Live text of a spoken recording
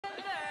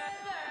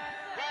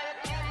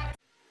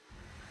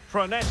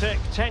Frenetic,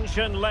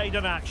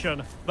 tension-laden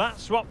action.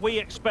 That's what we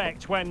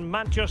expect when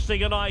Manchester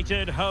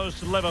United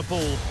host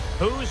Liverpool.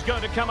 Who's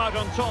going to come out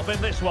on top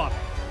in this one?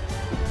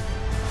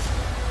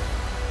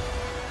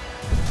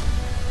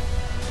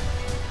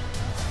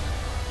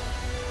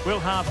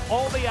 We'll have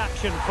all the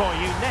action for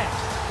you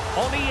next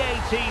on EA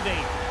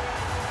TV.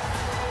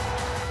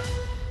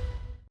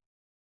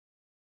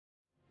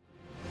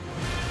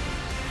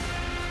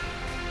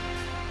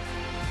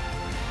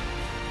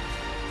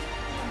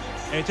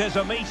 It is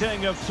a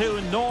meeting of two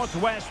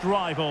northwest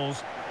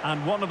rivals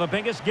and one of the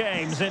biggest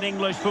games in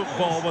English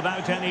football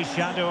without any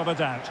shadow of a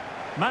doubt.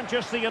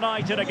 Manchester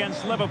United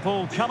against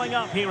Liverpool coming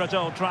up here at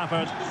Old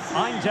Trafford.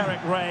 I'm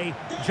Derek Ray.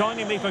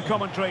 Joining me for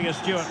commentary is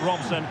Stuart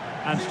Robson.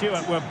 And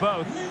Stuart, we're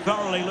both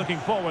thoroughly looking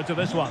forward to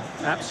this one.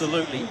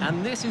 Absolutely.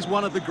 And this is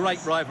one of the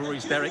great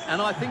rivalries, Derek.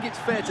 And I think it's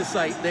fair to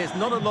say there's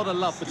not a lot of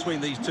love between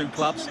these two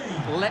clubs.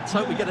 Let's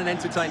hope we get an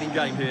entertaining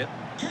game here.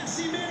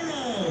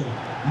 Casemiro,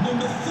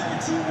 number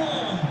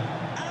 31.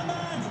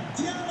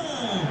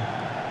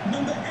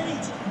 Number 8,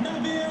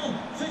 Nabil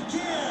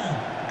Fekir,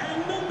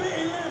 and number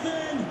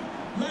 11,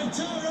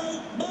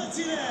 Lautaro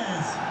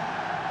Martinez.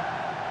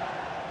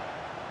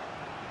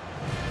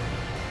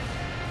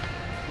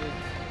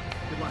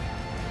 Good luck.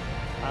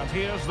 And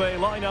here's the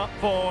lineup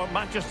for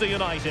Manchester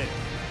United.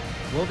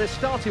 Well, they're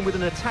starting with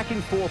an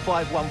attacking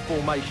 4-5-1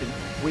 formation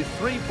with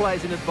 3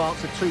 players in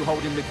advance of 2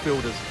 holding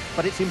midfielders.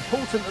 But it's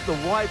important that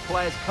the wide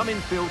players come in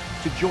field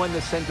to join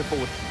the centre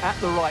forward at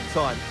the right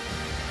time.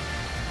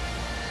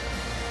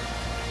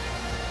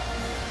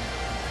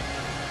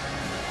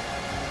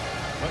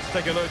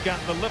 Let's take a look at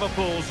the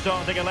Liverpool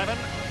starting 11.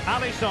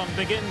 Alisson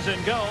begins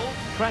in goal.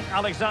 Trent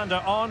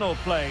Alexander-Arnold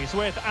plays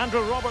with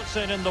Andrew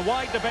Robertson in the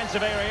wide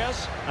defensive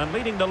areas. And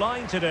leading the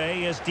line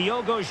today is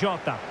Diogo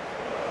Jota.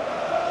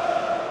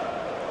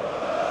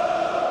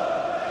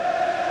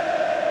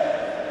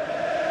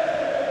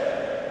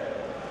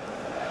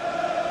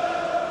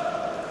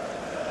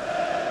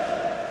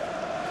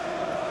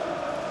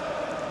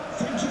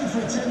 Thank you for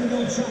attending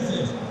Old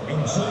Trafford.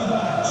 Enjoy the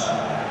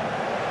match.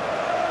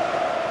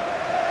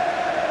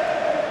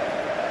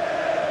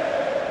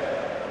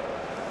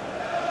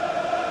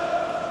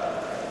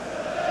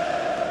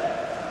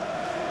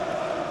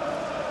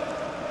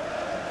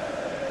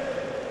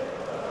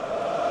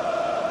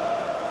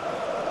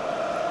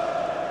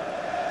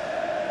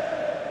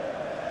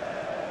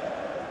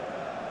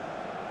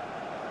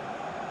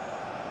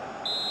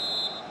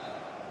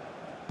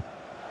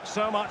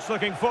 So much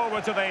looking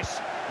forward to this.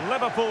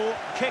 Liverpool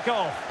kick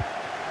off.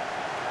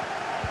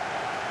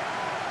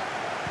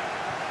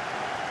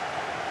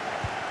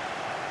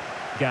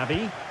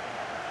 Gavi.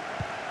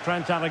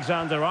 Trent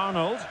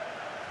Alexander-Arnold.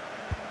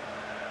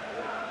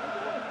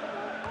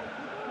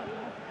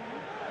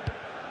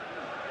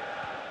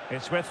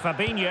 It's with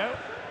Fabinho.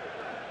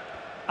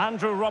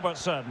 Andrew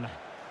Robertson.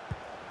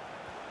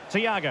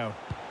 Thiago.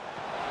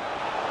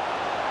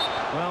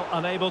 Well,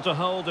 unable to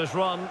hold his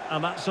run,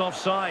 and that's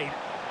offside.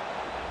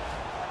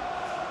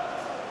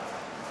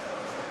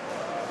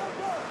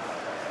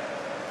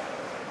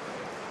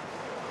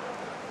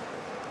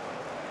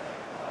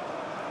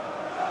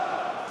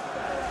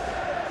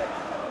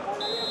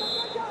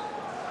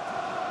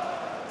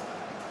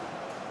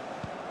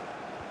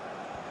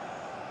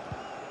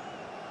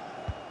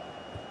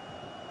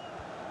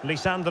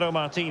 Lisandro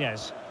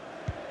Martinez.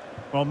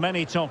 Well,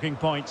 many talking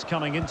points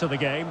coming into the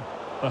game.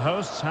 The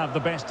hosts have the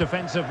best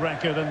defensive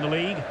record in the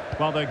league,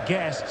 while the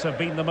guests have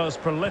been the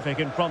most prolific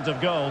in front of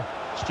goal.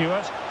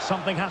 Stuart,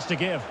 something has to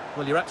give.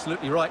 Well, you're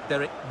absolutely right,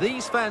 Derek.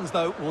 These fans,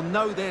 though, will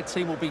know their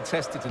team will be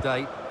tested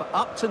today. But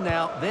up to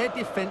now, their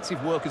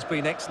defensive work has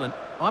been excellent.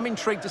 I'm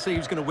intrigued to see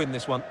who's going to win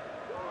this one.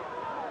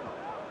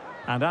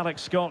 And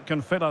Alex Scott can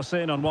fill us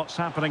in on what's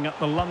happening at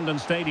the London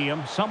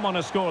Stadium. Someone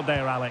has scored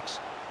there, Alex.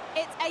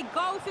 It's a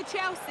goal for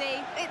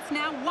Chelsea. It's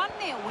now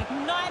 1-0 with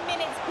 9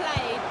 minutes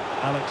played.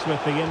 Alex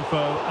with the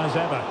info as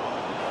ever.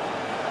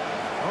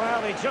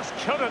 Well, he just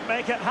couldn't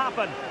make it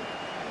happen.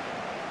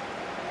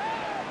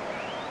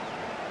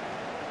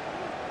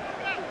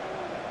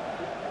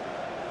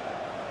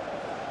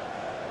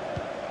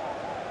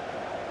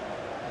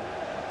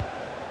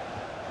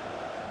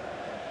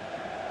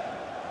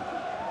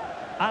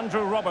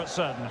 Andrew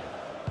Robertson.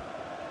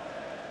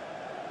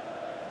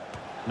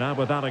 Now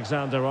with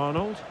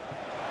Alexander-Arnold.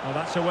 Oh,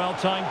 that's a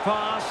well-timed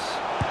pass.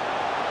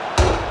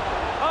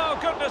 Oh,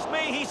 goodness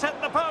me, he's hit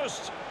the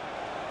post.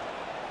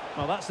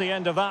 Well, that's the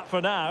end of that for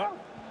now.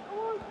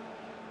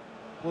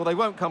 Well, they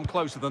won't come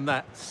closer than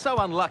that. So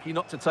unlucky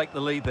not to take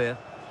the lead there.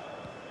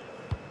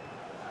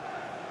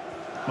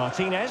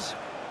 Martinez.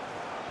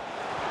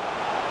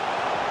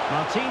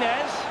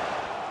 Martinez.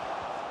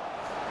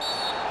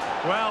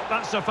 Well,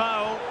 that's a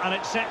foul, and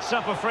it sets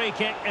up a free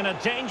kick in a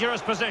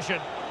dangerous position.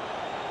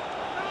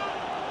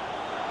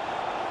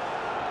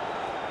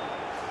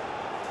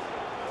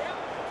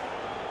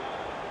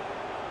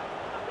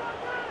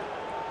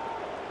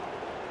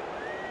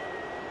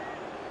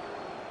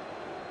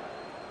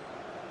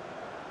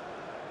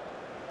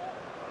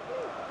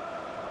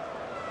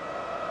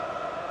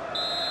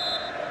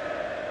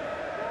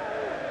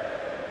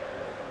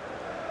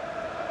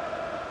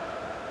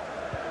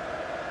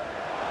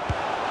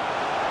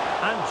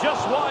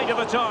 just wide of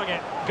the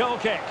target. Goal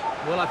kick.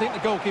 Well, I think the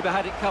goalkeeper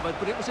had it covered,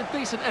 but it was a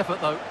decent effort,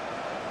 though.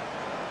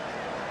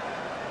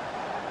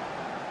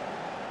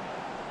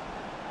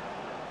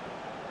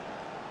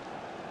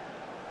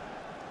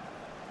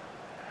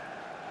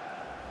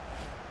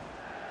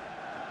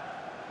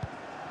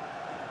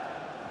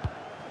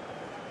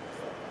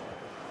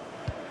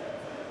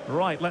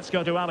 Right, let's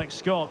go to Alex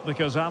Scott,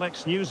 because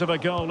Alex, news of a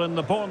goal in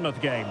the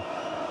Bournemouth game.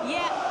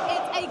 Yeah,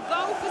 it's a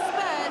goal for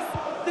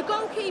Spurs. The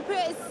goalkeeper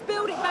has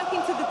spilled it back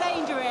into the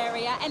danger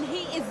area, and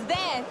he is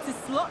there to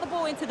slot the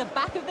ball into the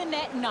back of the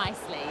net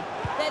nicely.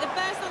 They're the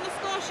first on the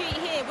score sheet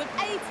here with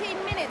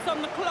 18 minutes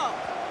on the clock.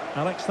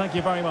 Alex, thank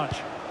you very much.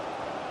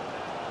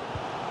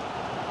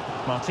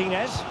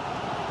 Martinez.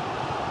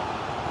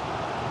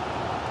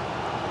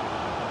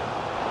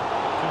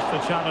 Just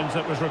the challenge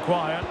that was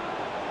required.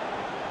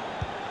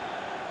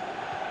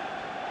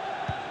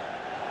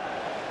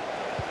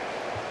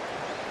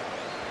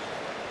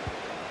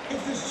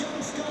 If there's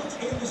John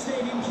Scott in the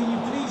stadium, can you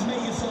please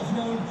make yourself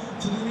known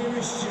to the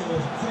nearest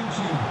steward? Thank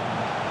you.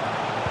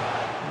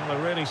 Well,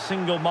 a really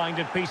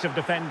single-minded piece of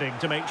defending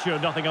to make sure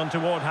nothing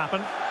untoward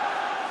happened.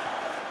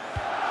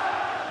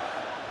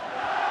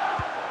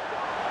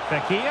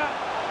 Fekir.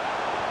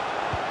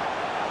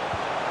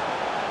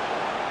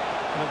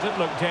 Well, it did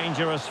look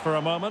dangerous for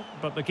a moment,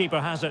 but the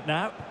keeper has it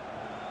now.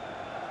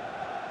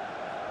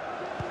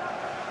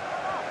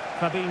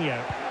 Fabinho.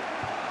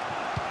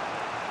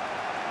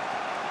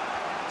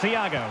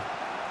 Thiago.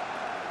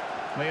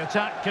 The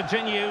attack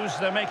continues.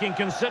 They're making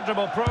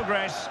considerable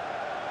progress.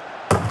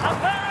 And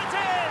there it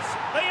is!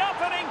 The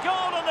opening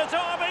goal in the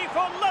derby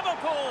for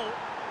Liverpool.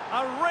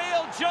 A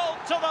real jolt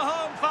to the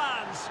home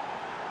fans.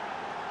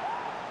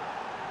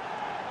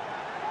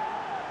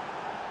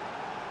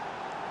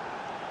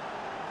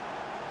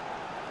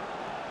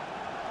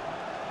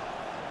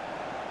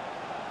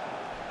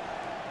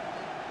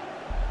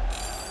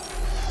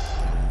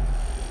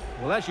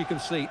 Well, as you can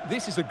see,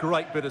 this is a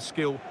great bit of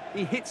skill.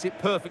 He hits it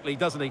perfectly,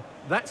 doesn't he?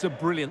 That's a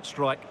brilliant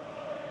strike.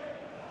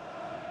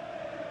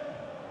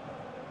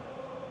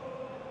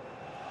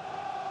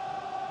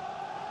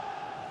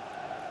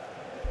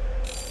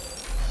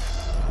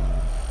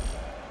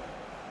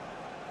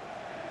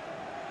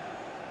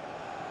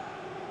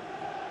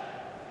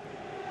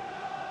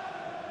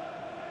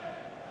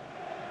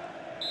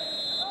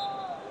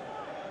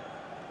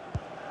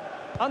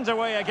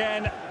 Underway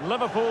again.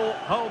 Liverpool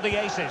hold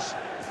the aces.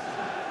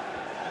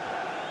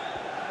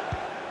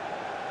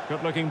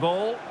 Good-looking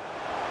ball.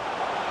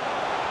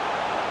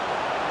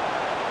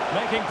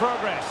 Making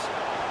progress.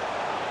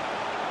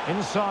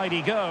 Inside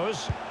he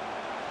goes.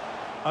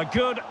 A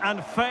good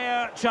and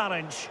fair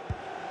challenge.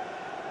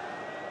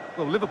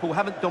 Well, Liverpool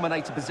haven't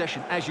dominated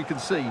possession, as you can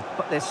see,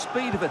 but their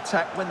speed of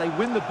attack when they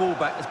win the ball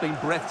back has been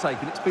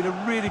breathtaking. It's been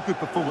a really good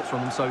performance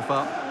from them so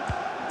far.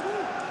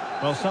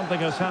 Well, something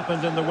has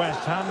happened in the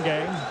West Ham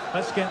game.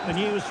 Let's get the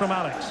news from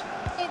Alex.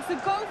 It's a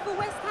goal for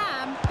West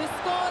Ham. The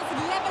score's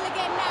level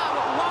again now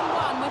at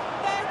 1-1 with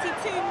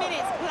 32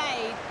 minutes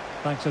played.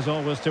 Thanks as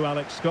always to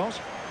Alex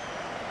Scott.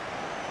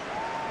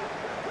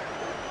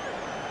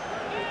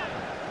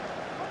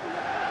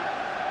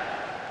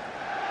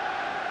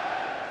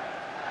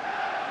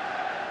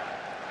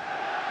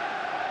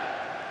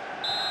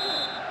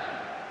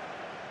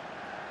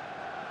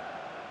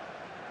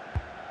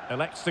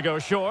 Elects to go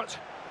short.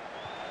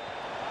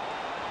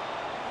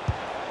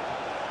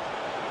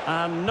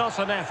 And not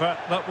an effort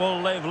that will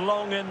live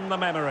long in the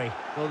memory.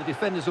 Well, the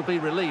defenders will be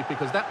relieved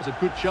because that was a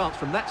good chance.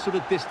 From that sort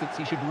of distance,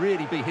 he should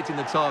really be hitting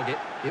the target.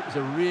 It was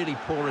a really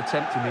poor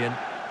attempt in the end.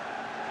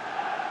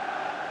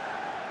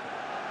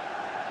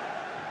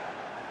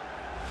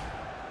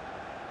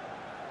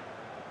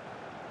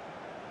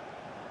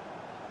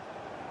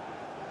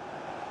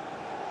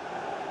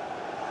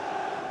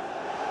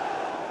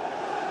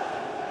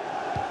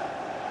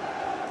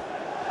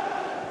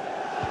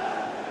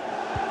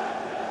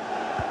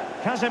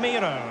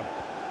 Casemiro.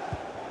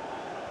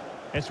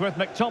 It's with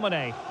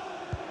McTominay.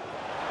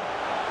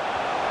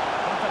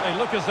 They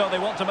look as though they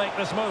want to make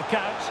this move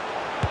count.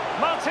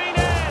 Martinez!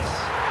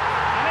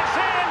 And it's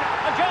in!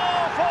 A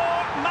goal for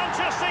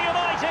Manchester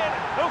United,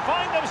 who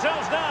find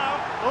themselves now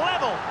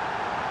level.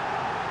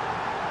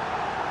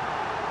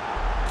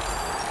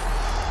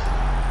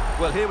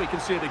 Well, here we can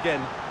see it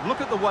again.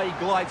 Look at the way he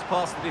glides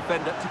past the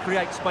defender to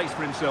create space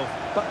for himself.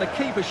 But the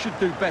keeper should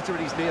do better at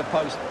his near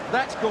post.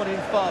 That's gone in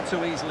far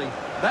too easily.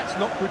 That's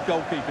not good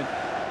goalkeeping.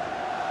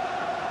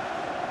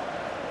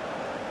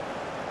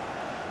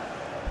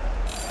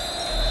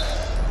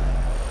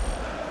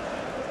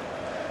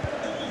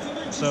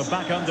 So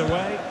back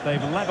underway.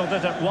 They've levelled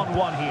it at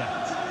 1-1 here.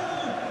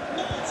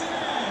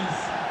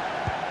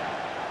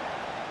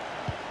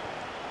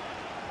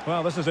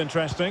 Well, this is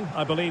interesting.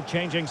 I believe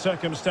changing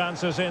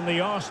circumstances in the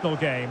Arsenal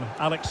game.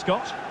 Alex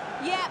Scott?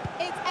 Yeah,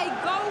 it's a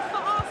goal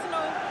for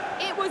Arsenal.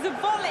 It was a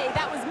volley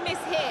that was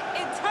mishit.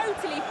 It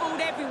totally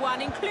fooled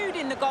everyone,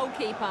 including the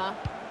goalkeeper.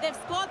 They've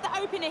scored the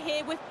opener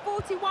here with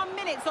 41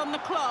 minutes on the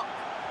clock.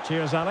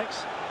 Cheers,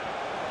 Alex.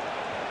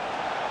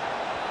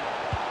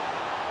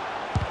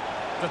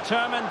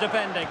 Determined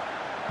defending.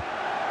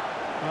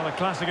 Well, a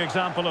classic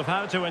example of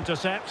how to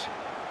intercept.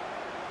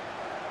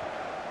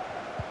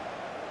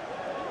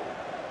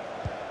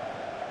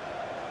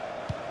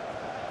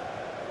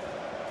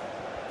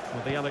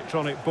 Well, the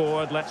electronic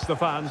board lets the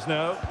fans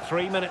know.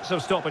 3 minutes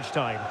of stoppage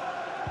time.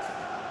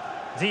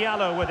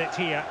 Diallo with it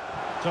here.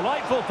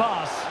 Delightful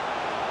pass.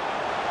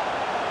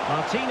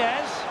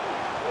 Martinez.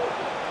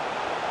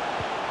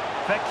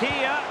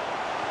 Fekir.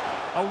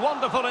 A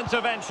wonderful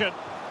intervention.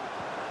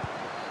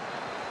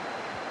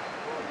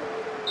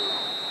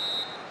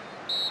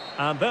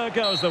 And there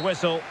goes the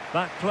whistle.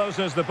 That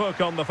closes the book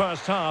on the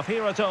first half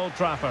here at Old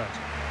Trafford.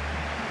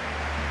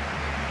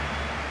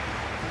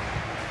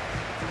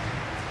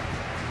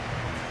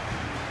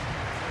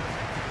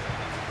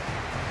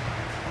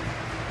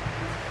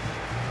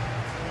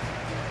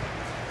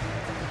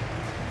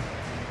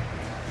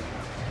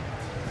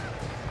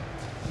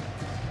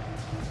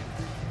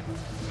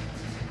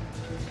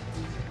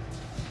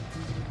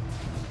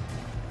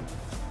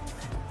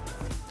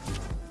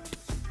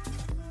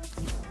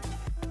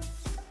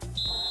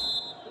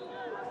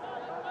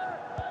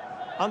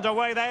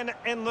 Underway then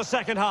in the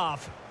second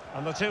half.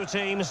 And the two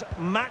teams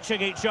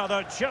matching each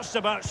other just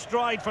about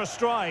stride for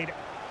stride.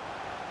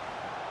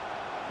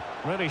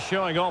 Really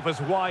showing off his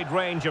wide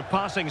range of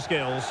passing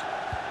skills.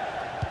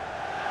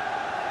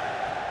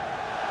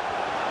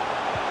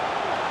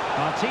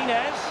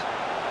 Martinez.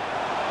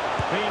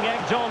 Being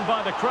egged on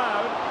by the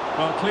crowd.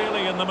 Well,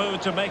 clearly in the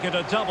mood to make it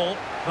a double,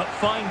 but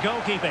fine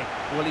goalkeeping.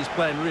 Well, he's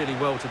playing really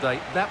well today.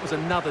 That was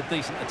another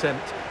decent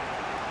attempt.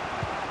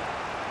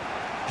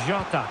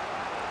 Jota.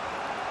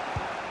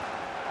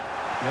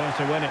 There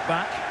to win it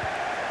back.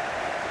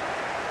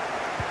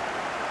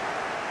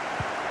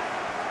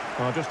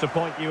 Well, just to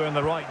point you in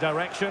the right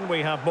direction,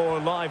 we have more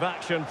live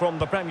action from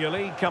the Premier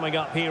League coming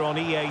up here on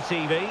EA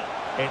TV.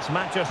 It's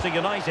Manchester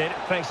United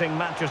facing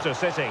Manchester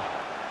City.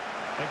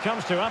 It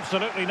comes to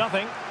absolutely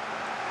nothing.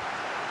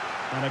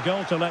 And a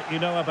goal to let you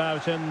know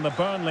about in the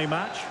Burnley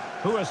match.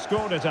 Who has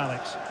scored it,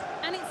 Alex?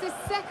 And it's the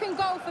second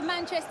goal for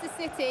Manchester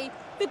City.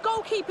 The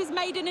goalkeeper's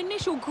made an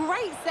initial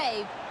great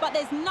save, but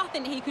there's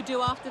nothing he could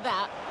do after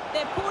that.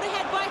 They're pulled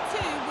ahead by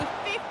 2 with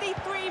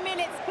 53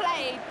 minutes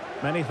played.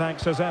 Many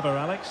thanks as ever,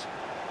 Alex.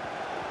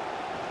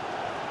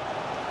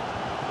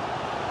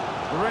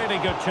 Really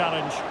good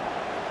challenge.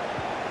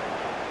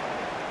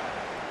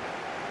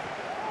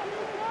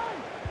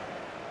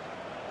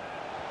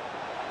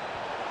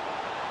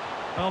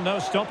 Well, no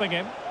stopping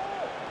him.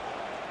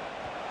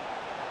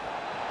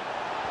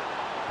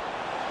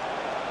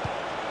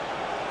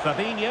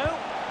 Fabinho.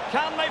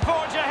 Can they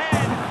forge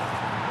ahead?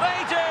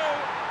 They do!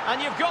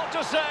 And you've got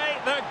to say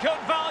they're good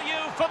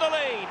value for the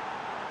lead.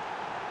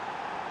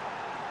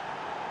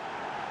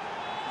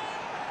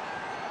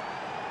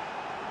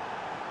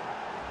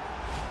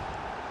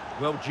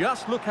 Well,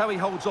 just look how he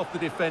holds off the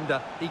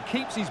defender. He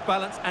keeps his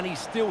balance and he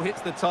still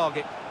hits the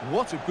target.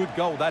 What a good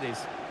goal that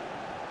is.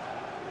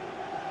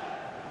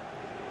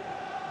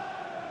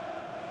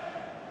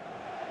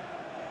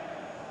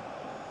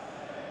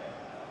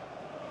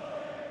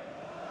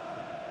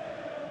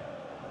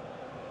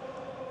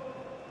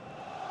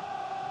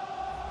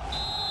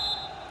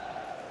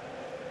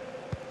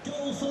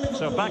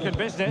 So back in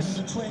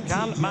business.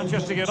 Can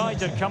Manchester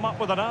United come up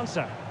with an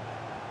answer?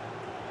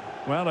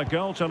 Well, a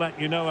goal to let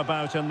you know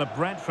about in the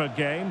Brentford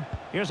game.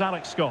 Here's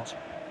Alex Scott.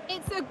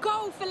 It's a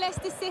goal for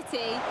Leicester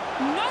City.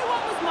 No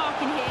one was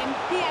marking him.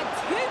 He had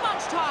too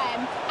much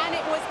time, and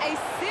it was a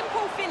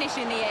simple finish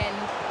in the end.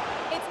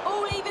 It's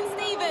all even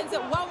Stevens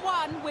at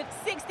 1-1 with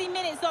 60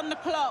 minutes on the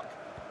clock.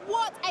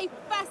 What a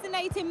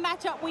fascinating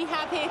matchup we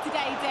have here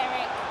today,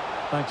 Derek.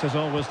 Thanks as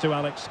always to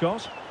Alex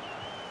Scott.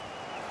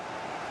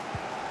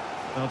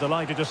 Well,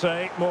 delighted to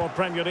say more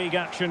Premier League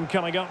action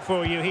coming up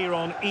for you here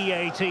on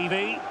EA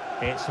TV.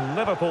 It's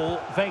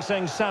Liverpool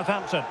facing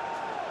Southampton.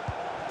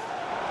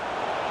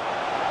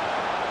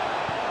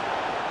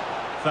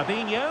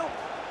 Fabinho.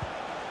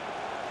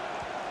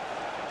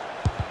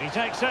 He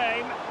takes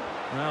aim.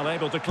 Well,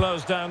 able to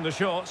close down the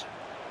shot.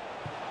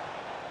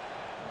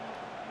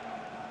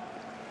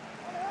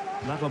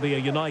 That'll be a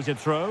United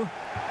throw.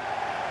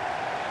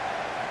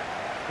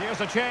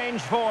 Here's a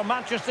change for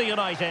Manchester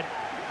United.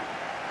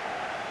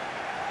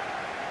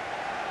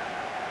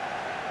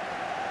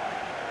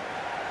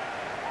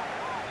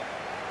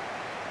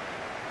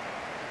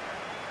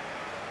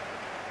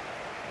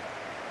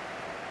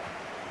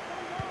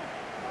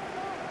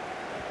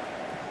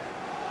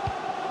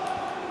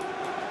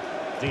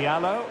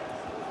 Diallo.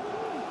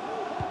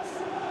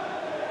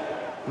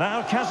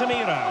 Now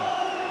Casemiro.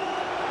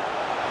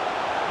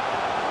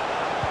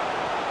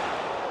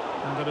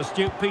 And an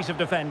astute piece of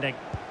defending.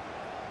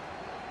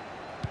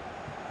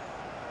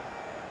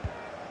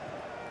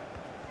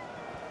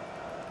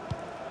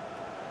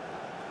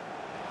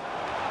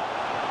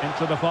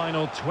 Into the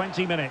final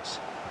 20 minutes.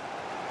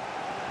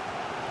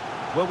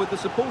 Well, with the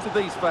support of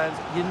these fans,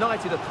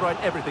 United are throwing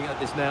everything at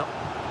this now.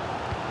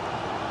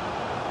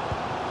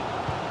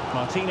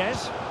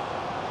 Martinez.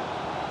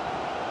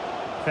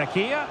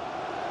 Fekir.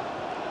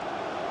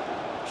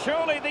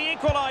 Surely the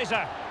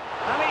equaliser.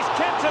 And he's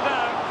kept it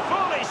out,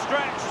 fully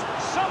stretched,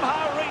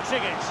 somehow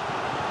reaching it.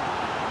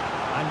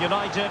 And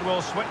United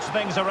will switch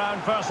things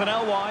around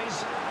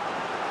personnel-wise.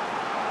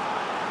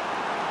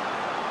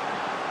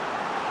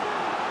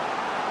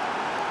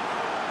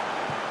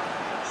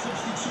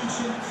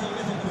 Substitution for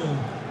Liverpool.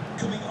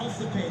 Coming off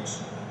the pitch,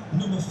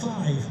 number 5,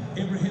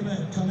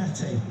 Ibrahima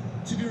Konate,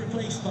 to be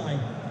replaced by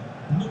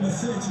number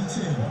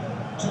 32,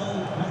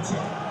 Joel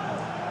Matip.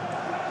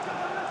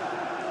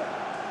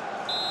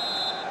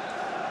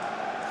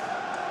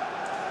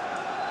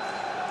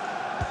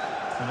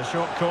 In the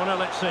short corner,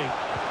 let's see.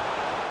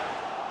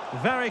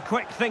 Very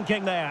quick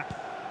thinking there.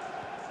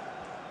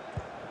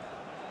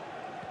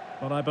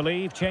 But I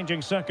believe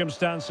changing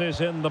circumstances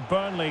in the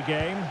Burnley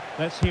game.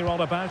 Let's hear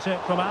all about it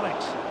from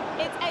Alex.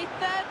 It's a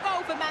third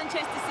goal for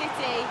Manchester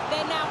City.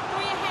 They're now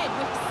 3 ahead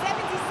with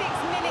 76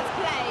 minutes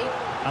played.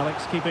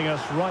 Alex keeping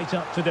us right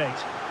up to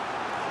date.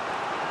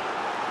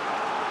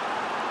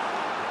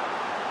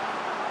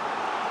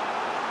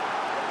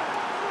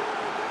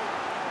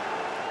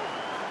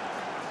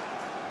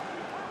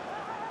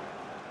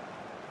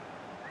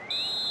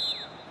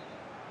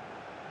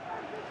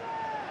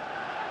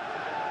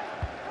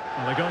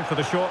 And they're going for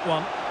the short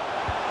one.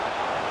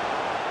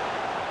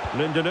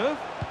 Lindelöf.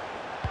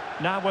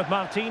 Now with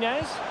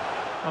Martinez.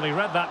 Well, he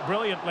read that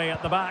brilliantly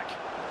at the back.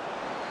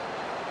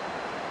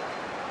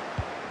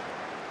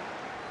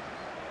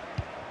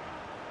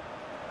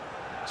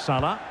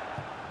 Salah.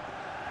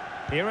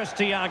 Here is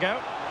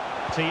Thiago.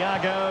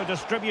 Thiago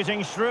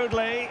distributing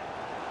shrewdly.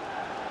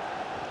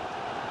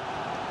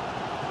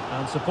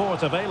 And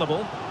support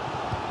available.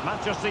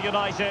 Manchester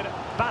United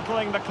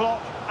battling the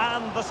clock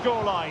and the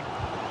scoreline.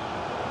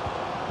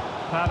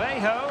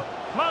 Parejo,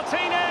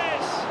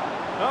 Martinez!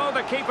 Oh,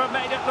 the keeper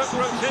made it look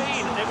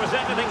routine. It was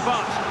anything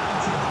but.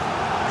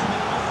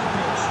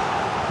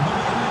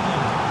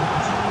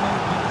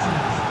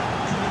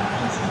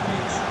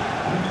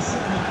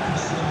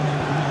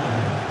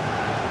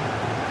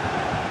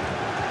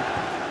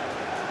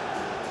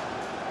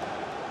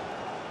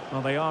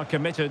 Well, they are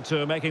committed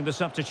to making the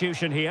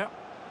substitution here.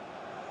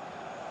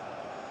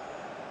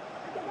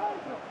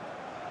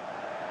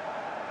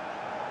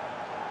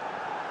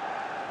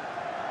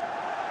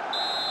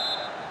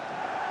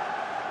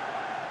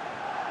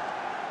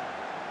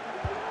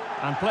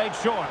 And played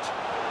short.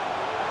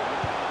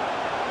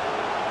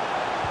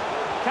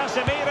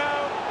 Casemiro.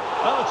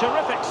 Oh,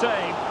 terrific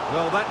save.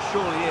 Well, that's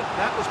surely it.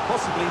 That was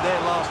possibly their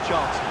last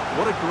chance.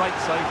 What a great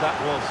save that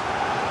was.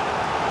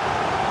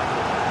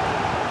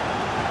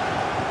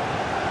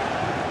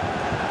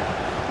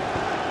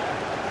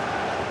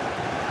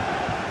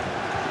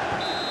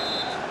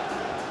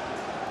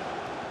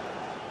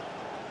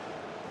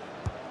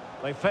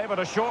 They favoured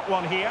a short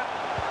one here.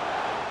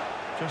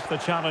 Just the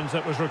challenge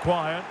that was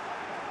required.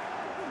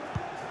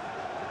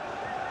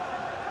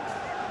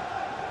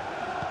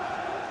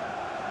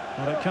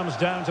 Well, it comes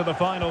down to the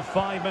final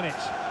 5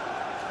 minutes.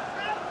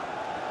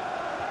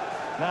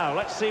 Now,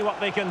 let's see what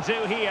they can do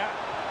here.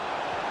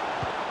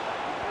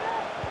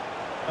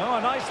 Oh,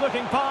 a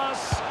nice-looking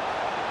pass.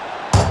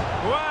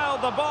 Well,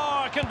 the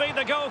bar can be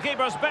the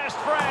goalkeeper's best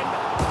friend.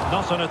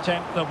 Not an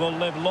attempt that will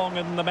live long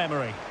in the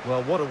memory.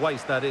 Well, what a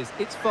waste that is.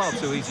 It's far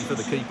too easy for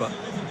the keeper.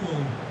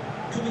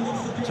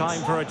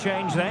 Time for a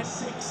change then.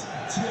 6,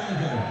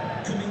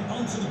 Thiago. Coming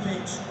onto the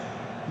pitch,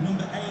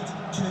 number 8,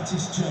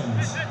 Curtis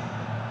Jones.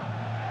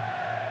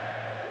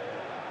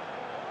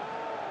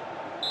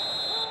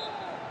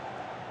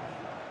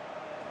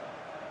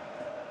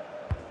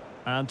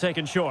 And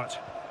taken short.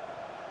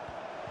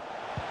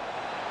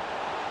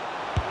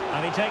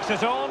 And he takes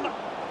it on.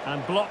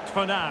 And blocked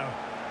for now.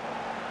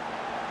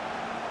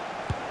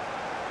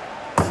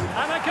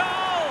 And a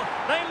goal!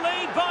 They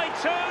lead by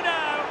 2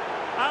 now.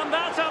 And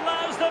that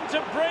allows them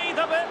to breathe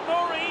a bit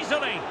more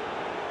easily.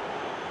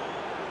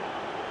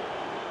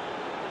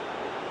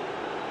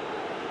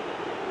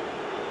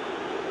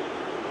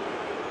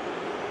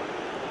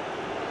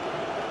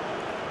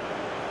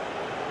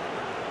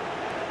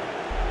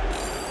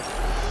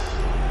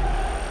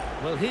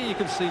 Well, here you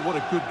can see what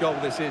a good goal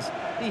this is.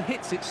 He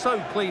hits it so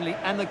cleanly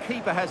and the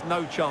keeper has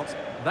no chance.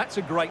 That's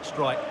a great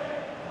strike.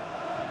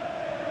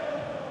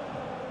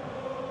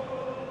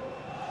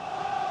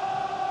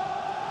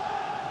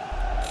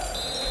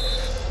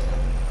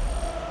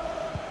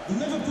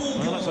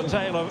 Well, it's a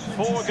tale of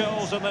 4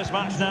 goals in this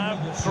match now.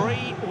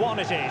 3-1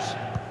 it is.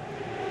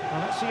 Well,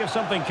 let's see if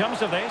something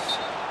comes of this.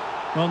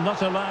 Well,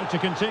 not allowed to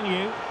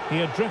continue. He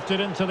had drifted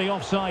into the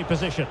offside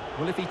position.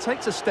 Well, if he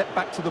takes a step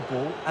back to the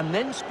ball and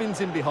then spins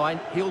in behind,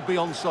 he'll be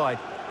onside.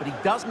 But he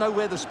does know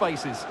where the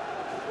space is.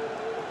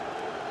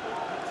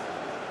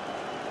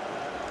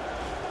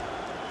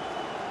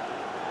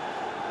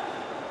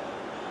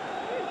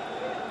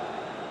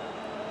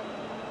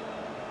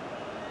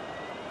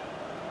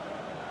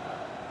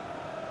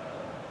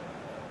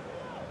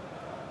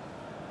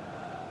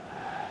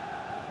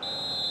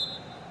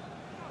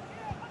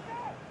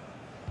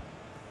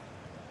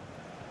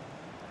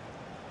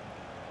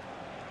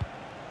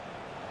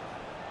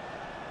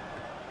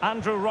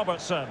 Andrew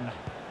Robertson.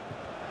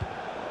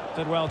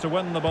 Did well to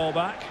win the ball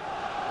back.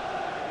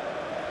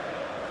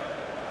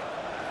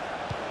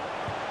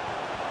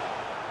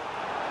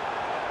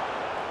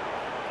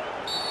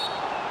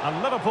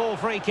 And Liverpool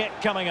free kick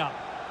coming up.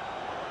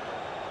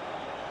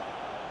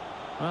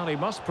 Well, he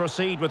must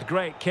proceed with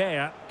great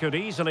care. Could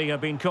easily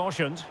have been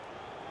cautioned.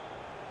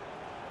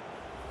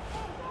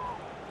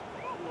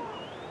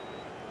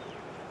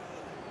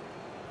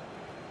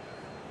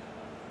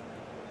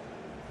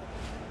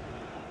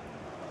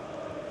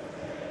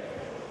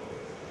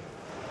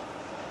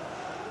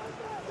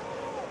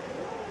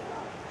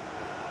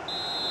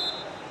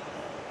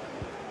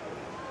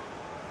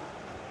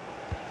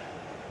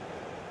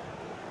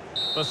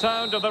 The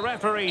sound of the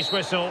referee's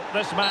whistle.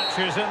 This match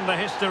is in the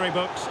history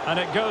books, and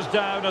it goes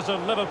down as a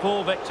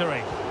Liverpool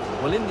victory.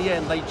 Well, in the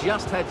end, they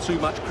just had too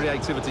much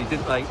creativity,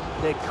 didn't they?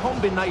 Their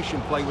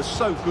combination play was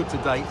so good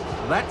today.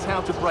 That's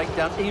how to break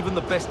down even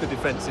the best of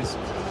defences.